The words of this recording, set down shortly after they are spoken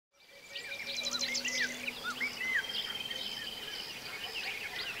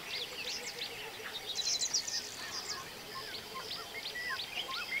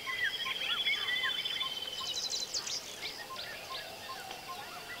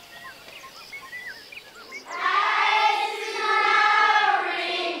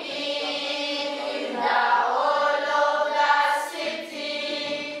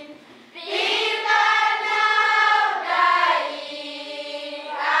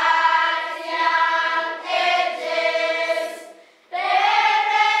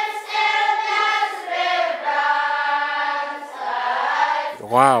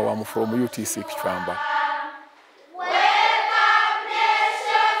Wow, I'm from UTC Kichwamba.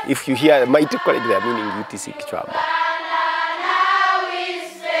 If you hear Mighty College, they are meaning UTC Kichwamba.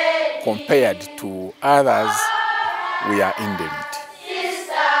 Compared to others, we are in the lead.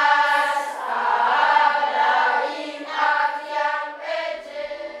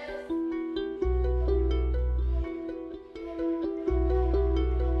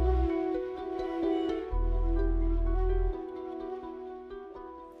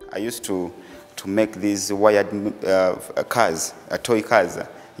 I used to make these wired cars, toy cars,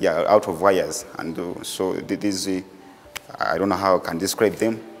 yeah, out of wires. And so this, I don't know how I can describe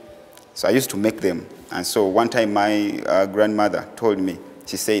them. So I used to make them. And so one time my grandmother told me,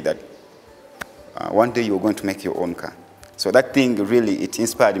 she said that one day you're going to make your own car. So that thing really, it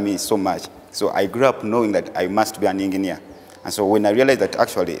inspired me so much. So I grew up knowing that I must be an engineer. And so when I realized that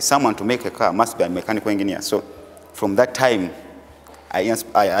actually someone to make a car must be a mechanical engineer. So from that time,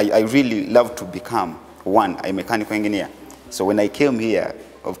 I really love to become a mechanical engineer. So when I came here,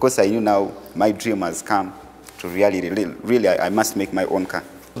 of course I knew now my dream has come to reality. Really, I must make my own car.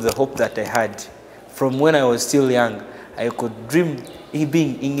 The hope that I had from when I was still young, I could dream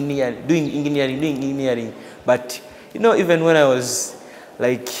being engineer, doing engineering. But you know, even when I was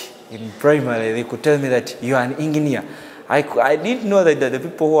like in primary, they could tell me that you are an engineer. I didn't know that the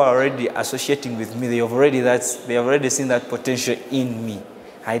people who are already associating with me, they have already seen that potential in me.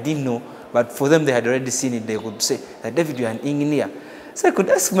 I didn't know, but for them, they had already seen it. They could say that, David, you're an engineer. So I could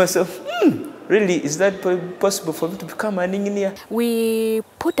ask myself, really, is that possible for me to become an engineer? We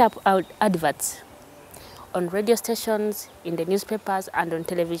put up our adverts on radio stations, in the newspapers, and on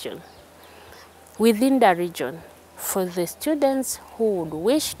television within the region for the students who would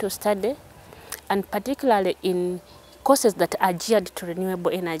wish to study, and particularly in courses that are geared to renewable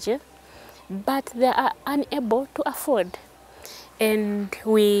energy, but they are unable to afford. And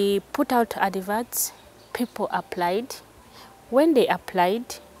we put out adverts, people applied. When they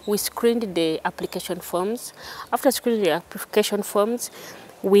applied, we screened the application forms. After screening the application forms,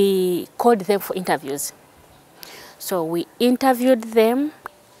 we called them for interviews. So we interviewed them.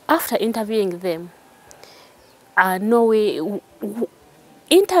 After interviewing them,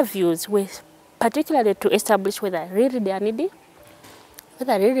 interviews with particularly to establish whether really they are needy,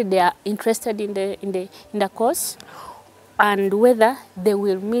 whether really they are interested in the course, and whether they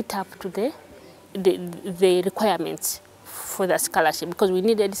will meet up to the requirements for the scholarship, because we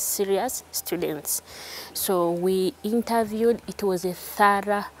needed serious students. So we interviewed. It was a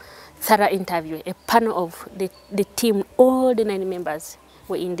thorough interview. A panel of the team, all the 9 members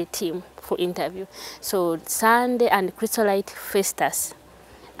were in the team for interview. So Sunday and Chrysolite faced us,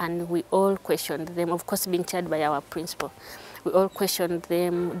 and we all questioned them, of course being chaired by our principal. We all questioned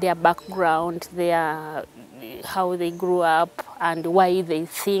them, their background, how they grew up, and why they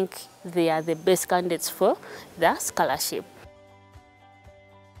think they are the best candidates for the scholarship.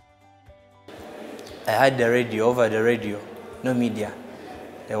 I had the radio, over the radio, no media.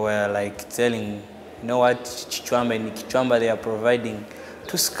 They were like telling, you know what, Kichwamba, in Kichwamba they are providing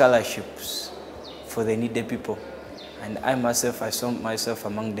 2 scholarships for the needy people. And I myself, I saw myself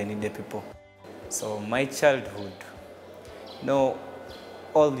among the needy people. So my childhood,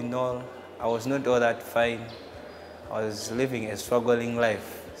 all in all, I was not all that fine. I was living a struggling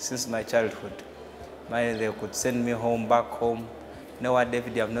life since my childhood. They could send me home, back home. You know what,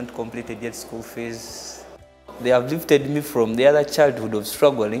 David, I have not completed yet school fees. They have lifted me from the other childhood of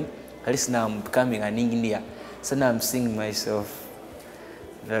struggling. At least now I'm becoming an engineer. So now I'm seeing myself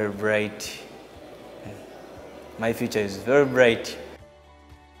very bright. My future is very bright.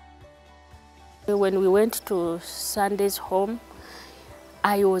 When we went to Sunday's home,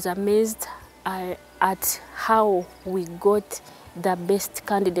 I was amazed at how we got the best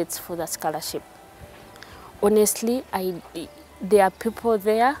candidates for the scholarship. Honestly, there are people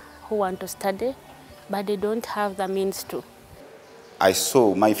there who want to study, but they don't have the means to. I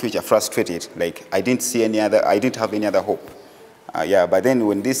saw my future frustrated. Like I didn't have any other hope. But then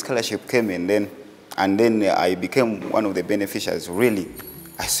when this scholarship came in, then I became one of the beneficiaries. Really,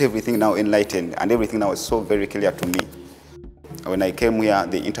 I saw everything now enlightened, and everything now was so very clear to me. When I came here,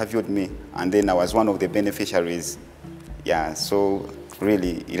 they interviewed me, and then I was one of the beneficiaries. Yeah, so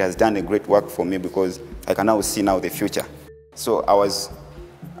really, it has done a great work for me because I can now see now the future. So I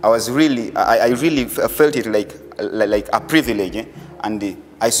really felt it like a privilege, and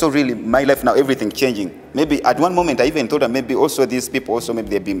I saw really my life now, everything changing. Maybe at one moment I even thought that maybe also these people also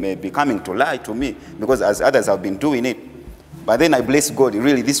maybe they may be coming to lie to me because as others have been doing it. But then I bless God,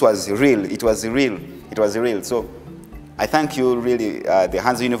 really this was real, it was real. So I thank you really, the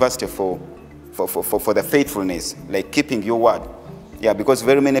Hanze University for the faithfulness, like keeping your word. Yeah, because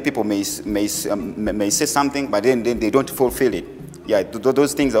very many people may say something, but then they don't fulfill it. Yeah,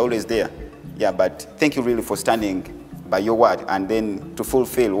 those things are always there. Yeah, but thank you really for standing by your word and then to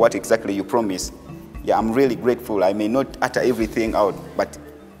fulfill what exactly you promise. Yeah, I'm really grateful. I may not utter everything out, but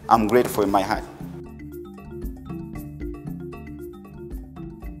I'm grateful in my heart.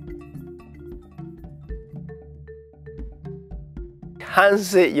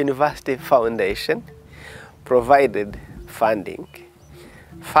 Hanze University Foundation provided funding,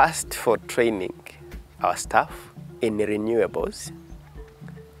 first for training our staff in renewables,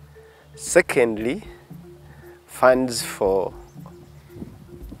 secondly, funds for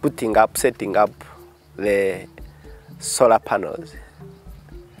setting up the solar panels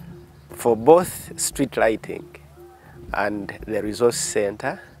for both street lighting and the resource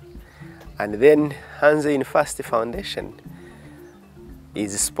center, and then Hanze University Foundation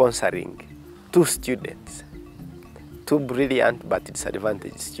is sponsoring 2 students, 2 brilliant but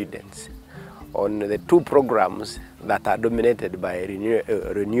disadvantaged students, on the 2 programs that are dominated by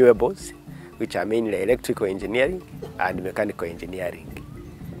renewables, which are mainly electrical engineering and mechanical engineering.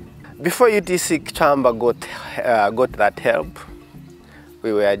 Before UTC Kichwamba got that help,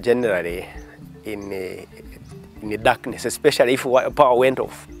 we were generally in the darkness, especially if power went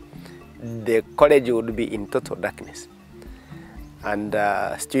off. The college would be in total darkness, and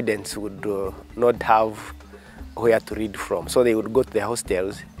students would not have where to read from, so they would go to the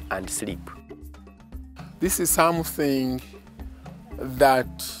hostels and sleep. This is something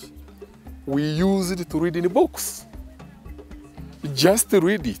that we used to read in books. Just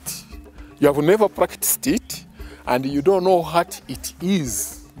read it. You have never practiced it, and you don't know what it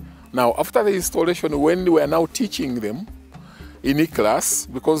is. Now, after the installation, when we are now teaching them in a class,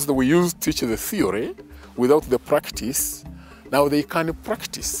 because we used to teach the theory without the practice, now they can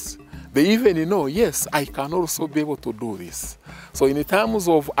practice. They even know, yes, I can also be able to do this. So in terms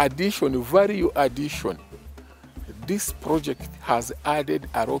of addition, value addition, this project has added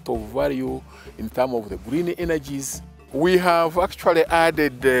a lot of value in terms of the green energies. We have actually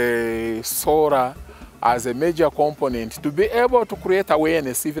added solar as a major component to be able to create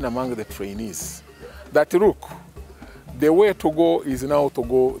awareness even among the trainees. That look, the way to go is now to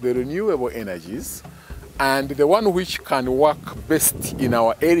go the renewable energies, and the one which can work best in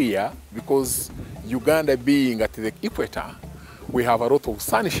our area, because Uganda being at the equator, we have a lot of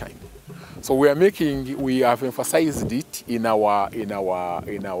sunshine. So we have emphasized it in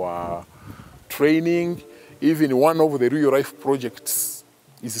our training. Even one of the real life projects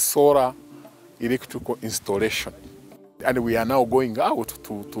is solar electrical installation. And we are now going out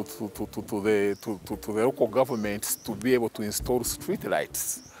to the local governments to be able to install street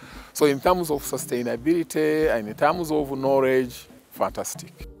lights. So in terms of sustainability and in terms of knowledge,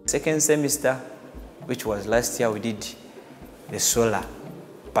 fantastic. Second semester, which was last year, we did the solar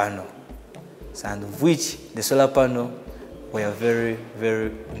panel, and of which the solar panel were very,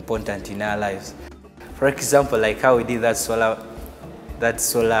 very important in our lives. For example, like how we did that solar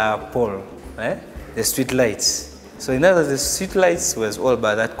pole, the street lights. So in other words, the street lights was all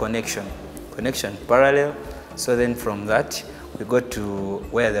about that connection parallel. So then from that, we got to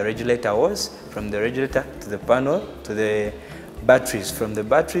where the regulator was, from the regulator to the panel, to the batteries, from the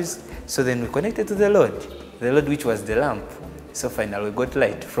batteries. So then we connected to the load which was the lamp. So finally we got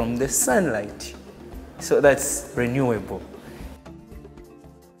light from the sunlight. So that's renewable.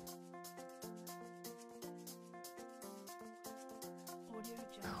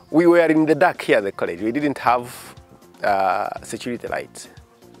 We were in the dark here at the college. We didn't have security lights.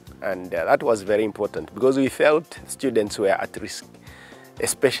 And that was very important because we felt students were at risk,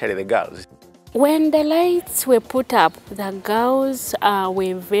 especially the girls. When the lights were put up, the girls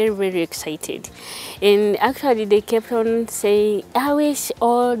were very, very excited. And actually they kept on saying, I wish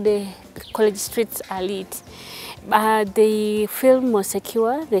all the college streets are lit. They feel more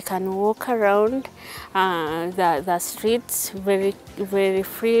secure. They can walk around the streets very, very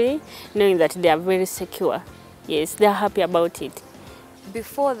freely, knowing that they are very secure. Yes, they're happy about it.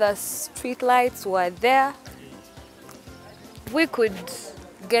 Before the street lights were there, we could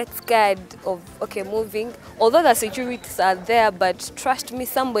get scared of moving. Although the securities are there, but trust me,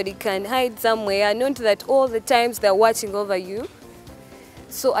 somebody can hide somewhere. Not that all the times they're watching over you.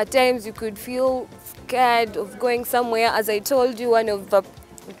 So at times you could feel scared of going somewhere. As I told you, one of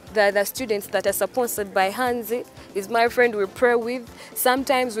the students that are sponsored by Hanze is my friend we pray with.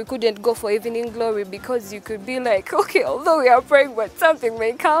 Sometimes we couldn't go for evening glory because you could be like, okay, although we are praying, but something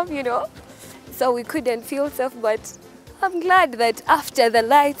may come, you know. So we couldn't feel safe, but I'm glad that after the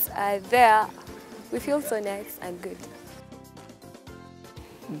lights are there, we feel so nice and good.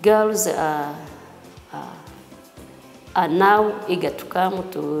 Girls are are now eager to come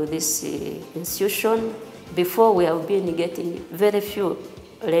to this institution. Before, we have been getting very few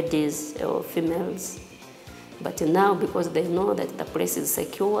ladies or females. But now, because they know that the place is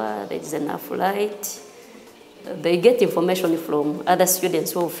secure, there is enough light, they get information from other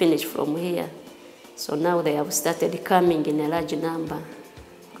students who finish from here. So now they have started coming in a large number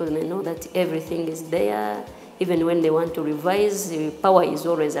because they know that everything is there. Even when they want to revise, the power is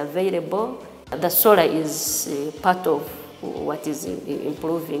always available. The solar is part of what is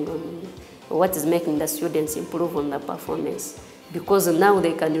improving, what is making the students improve on the performance. Because now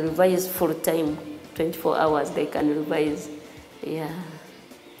they can revise full time, 24 hours they can revise. Yeah.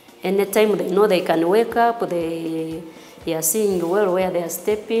 Anytime they know they can wake up, they are seeing well where they are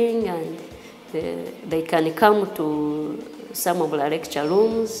stepping, and they can come to some of the lecture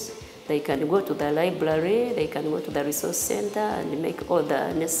rooms, they can go to the library, they can go to the resource center and make all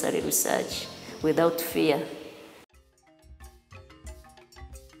the necessary research without fear.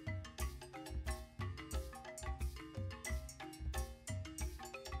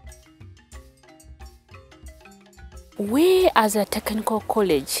 We, as a technical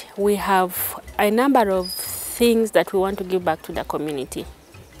college, we have a number of things that we want to give back to the community.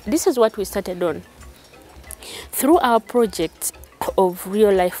 This is what we started on. Through our project of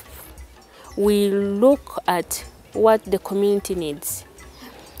real life, we look at what the community needs.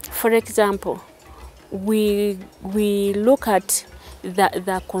 For example, we look at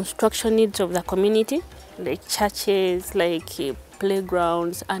the construction needs of the community, like churches, like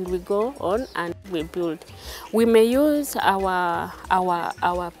playgrounds, and we go on and we build. We may use our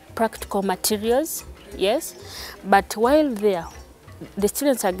practical materials, yes, but while there, the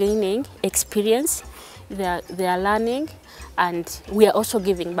students are gaining experience, they are learning, and we are also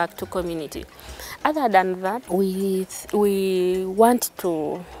giving back to community. Other than that, we want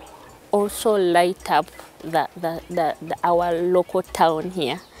to also light up our local town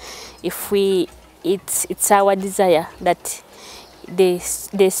here. It's our desire that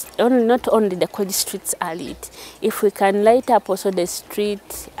not only the college streets are lit. If we can light up also the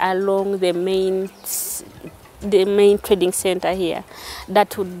street along the main trading center here,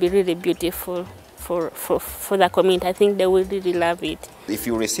 that would be really beautiful for the community. I think they will really love it. If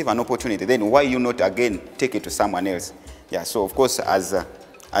you receive an opportunity, then why you not again take it to someone else? Yeah. So of course, as a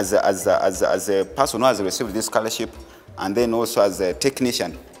person who has received this scholarship, and then also as a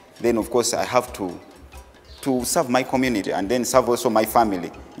technician, then of course I have to serve my community and then serve also my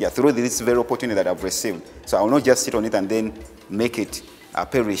family. Yeah, through this very opportunity that I've received. So I will not just sit on it and then make it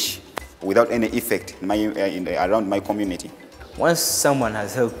perish without any effect around my community. Once someone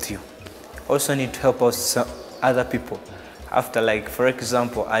has helped you, also need to help out other people. After, like, for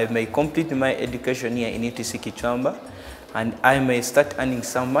example, I may complete my education here in UTC Kichwamba, and I may start earning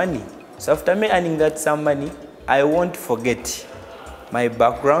some money. So after me earning that some money, I won't forget my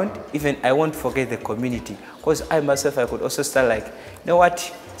background, even I won't forget the community. Because I myself, I could also start like, you know what,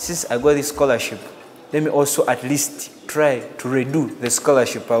 since I got this scholarship, let me also at least try to redo the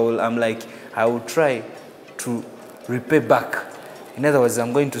scholarship. I will try to repay back. In other words,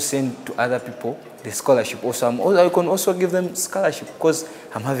 I'm going to send to other people the scholarship. Also, I can also give them scholarship because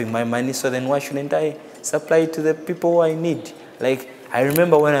I'm having my money, so then why shouldn't I supply it to the people who I need? Like, I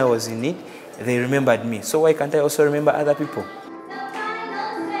remember when I was in need, they remembered me. So why can't I also remember other people?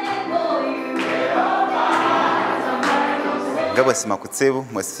 Ngabo simakutsebu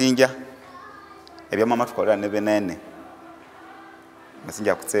mwesinja ebya mama tukolera nebenene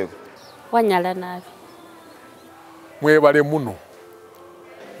mwesinja kutsebu Wanyala nabi. Mwebale muno.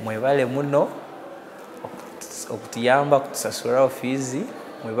 Mwebale muno okutuyamba kutusasura ofizi.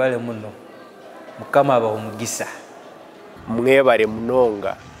 Mwebale muno mukama aba omugisa. Mwebale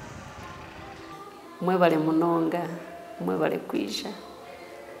munonga. Mwebale munonga, mwebale kwisha.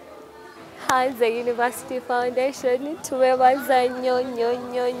 Hanze University Foundation tuwebaza nnyo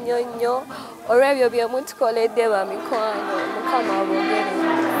olw'ebyo bye mutukoledde bamikwano mukama abongere.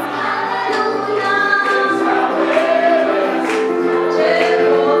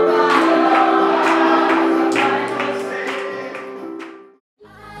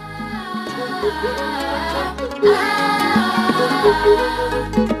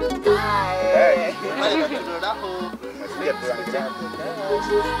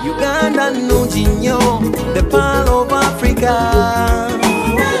 Uganda Nujinyo, the pearl of Africa,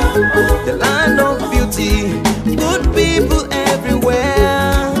 the land of beauty, good people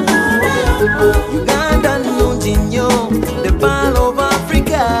everywhere. Uganda Nujinyo, the pearl of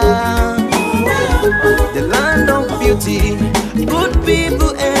Africa, the land of beauty, good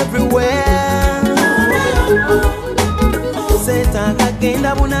people everywhere. Seta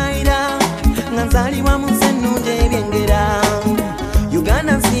kagenda bunaira, nganzaliwa munsenuje byengera.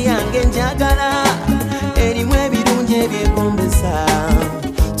 eddagala erimu ebirungi ebyegombesa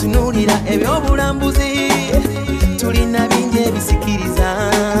tunuulira ebyobulambuzi tulina bingi ebisikiriza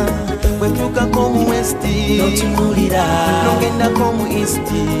bwetuukako mu west notunuulira n'ogendako mu east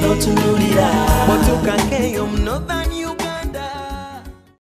notunuulira bw'otuukako eyo mu northern